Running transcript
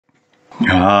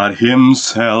God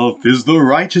himself is the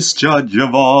righteous judge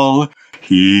of all.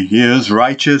 He is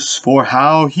righteous for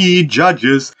how he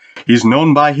judges. He's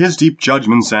known by his deep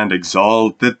judgments and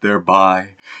exalted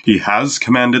thereby. He has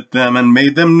commanded them and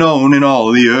made them known in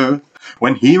all the earth.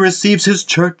 When he receives his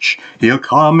church, he'll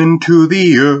come into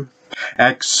the earth,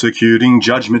 executing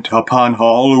judgment upon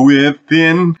all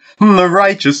within, the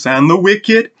righteous and the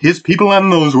wicked, his people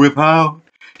and those without.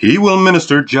 He will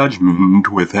minister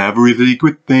judgment with every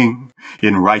secret thing.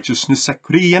 In righteousness,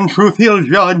 equity, and truth he'll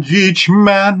judge each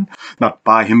man, not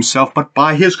by himself, but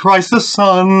by his Christ, the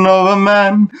Son of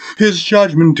Man. His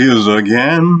judgment is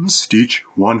against each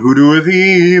one who doeth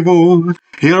evil.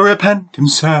 He'll repent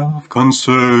himself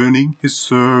concerning his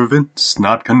servants,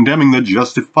 not condemning the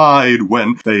justified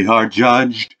when they are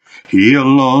judged. He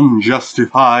alone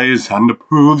justifies and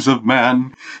approves of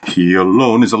man. He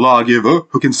alone is a lawgiver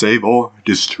who can save or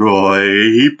destroy.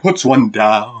 He puts one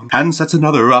down and sets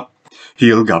another up.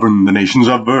 He'll govern the nations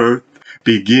of earth.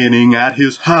 Beginning at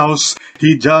his house,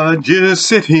 he judges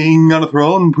sitting on a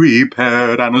throne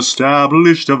prepared and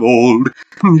established of old.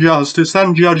 Justice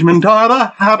and judgment are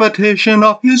the habitation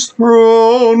of his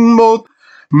throne. Both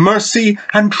mercy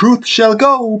and truth shall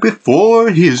go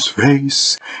before his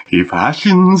face. He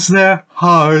fashions their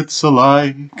hearts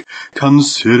alike,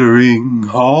 considering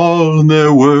all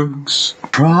their works.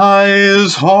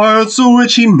 Tries hearts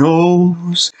which he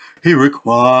knows. He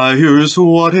requires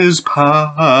what is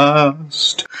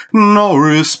past. No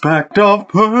respect of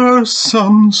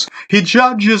persons. He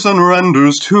judges and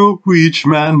renders to each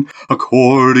man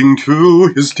according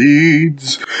to his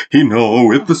deeds. He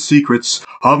knoweth the secrets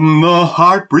of the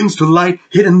heart, brings to light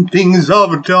hidden things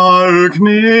of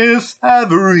darkness.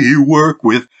 Every work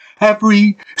with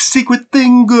every secret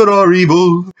thing, good or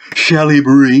evil, shall he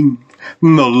bring. The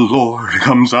Lord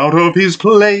comes out of his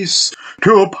place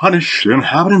to punish the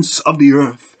inhabitants of the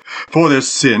earth for their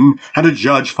sin, and to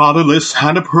judge fatherless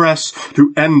and oppressed,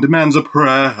 to end man's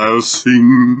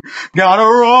oppressing. God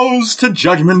arose to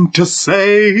judgment to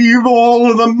save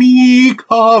all the meek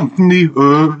of the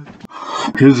earth.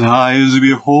 His eyes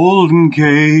behold and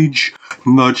gauge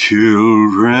the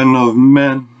children of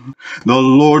men. The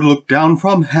Lord looked down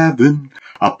from heaven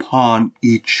upon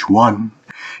each one.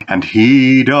 And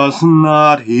he does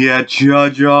not yet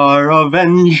judge or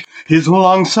avenge. His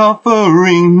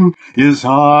long-suffering is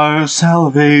our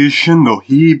salvation. Though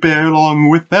he bear long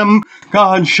with them,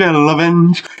 God shall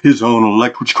avenge his own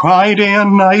elect which cry day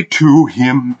and night to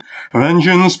him.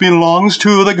 Vengeance belongs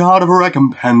to the God of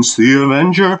recompense, the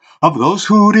avenger of those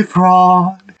who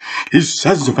defraud. He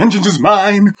says, vengeance is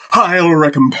mine, I'll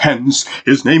recompense.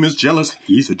 His name is jealous,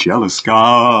 he's a jealous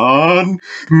God,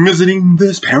 visiting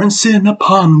this parent's sin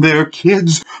upon their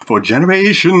kids, for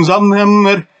generations on them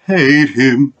that hate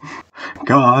him.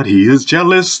 God, he is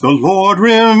jealous, the Lord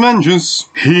revenges.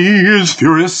 He is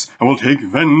furious and will take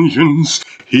vengeance.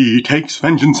 He takes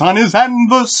vengeance on his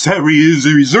adversaries,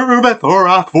 reserveth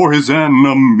wrath for his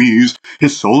enemies.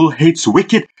 His soul hates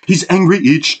wicked, he's angry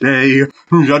each day.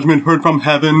 Judgment heard from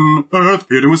heaven, earth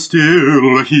hid and was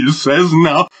still. He says,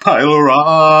 now I'll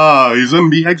arise and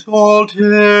be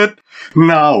exalted.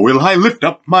 Now will I lift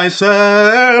up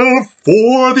myself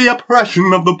for the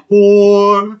oppression of the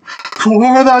poor,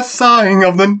 for the sighing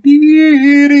of the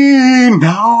needy.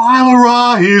 Now I'll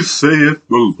arise, saith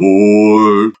the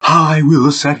Lord. I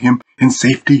will set him in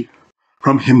safety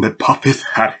from him that puffeth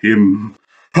at him.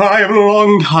 I have a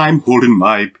long time holden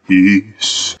my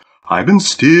peace. I've been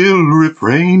still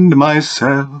refrained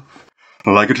myself,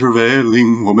 like a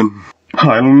travailing woman.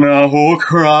 I'll now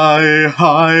cry,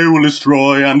 I will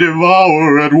destroy and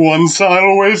devour at once.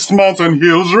 I'll waste mountains and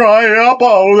hills, dry up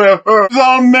all their herbs.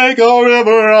 I'll make a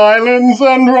river islands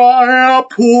and dry up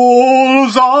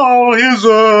pools. All his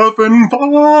earth and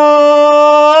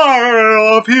fire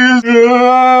of his jealousy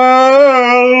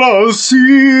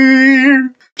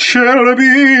shall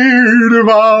be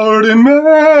devoured in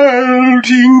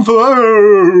melting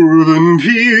fervent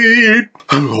heat.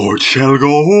 The Lord shall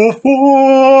go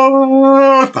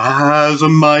forth as a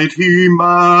mighty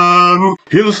man.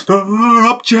 He'll stir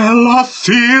up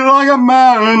jealousy like a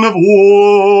man of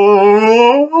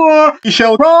war. He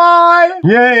shall cry,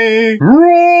 yea,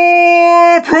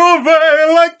 roar,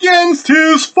 prevail against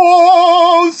his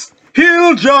foes.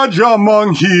 He'll judge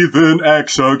among heathen,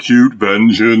 execute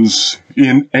vengeance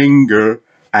in anger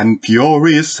and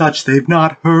fury such they've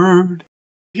not heard.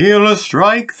 He'll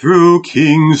strike through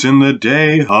kings in the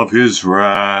day of his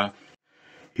wrath.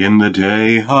 In the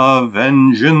day of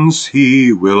vengeance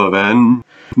he will avenge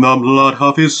the blood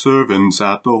of his servants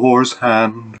at the whore's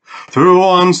hand. Through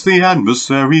once the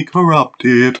adversary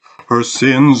corrupted her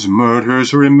sins,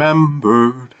 murders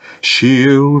remembered,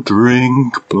 she'll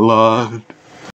drink blood.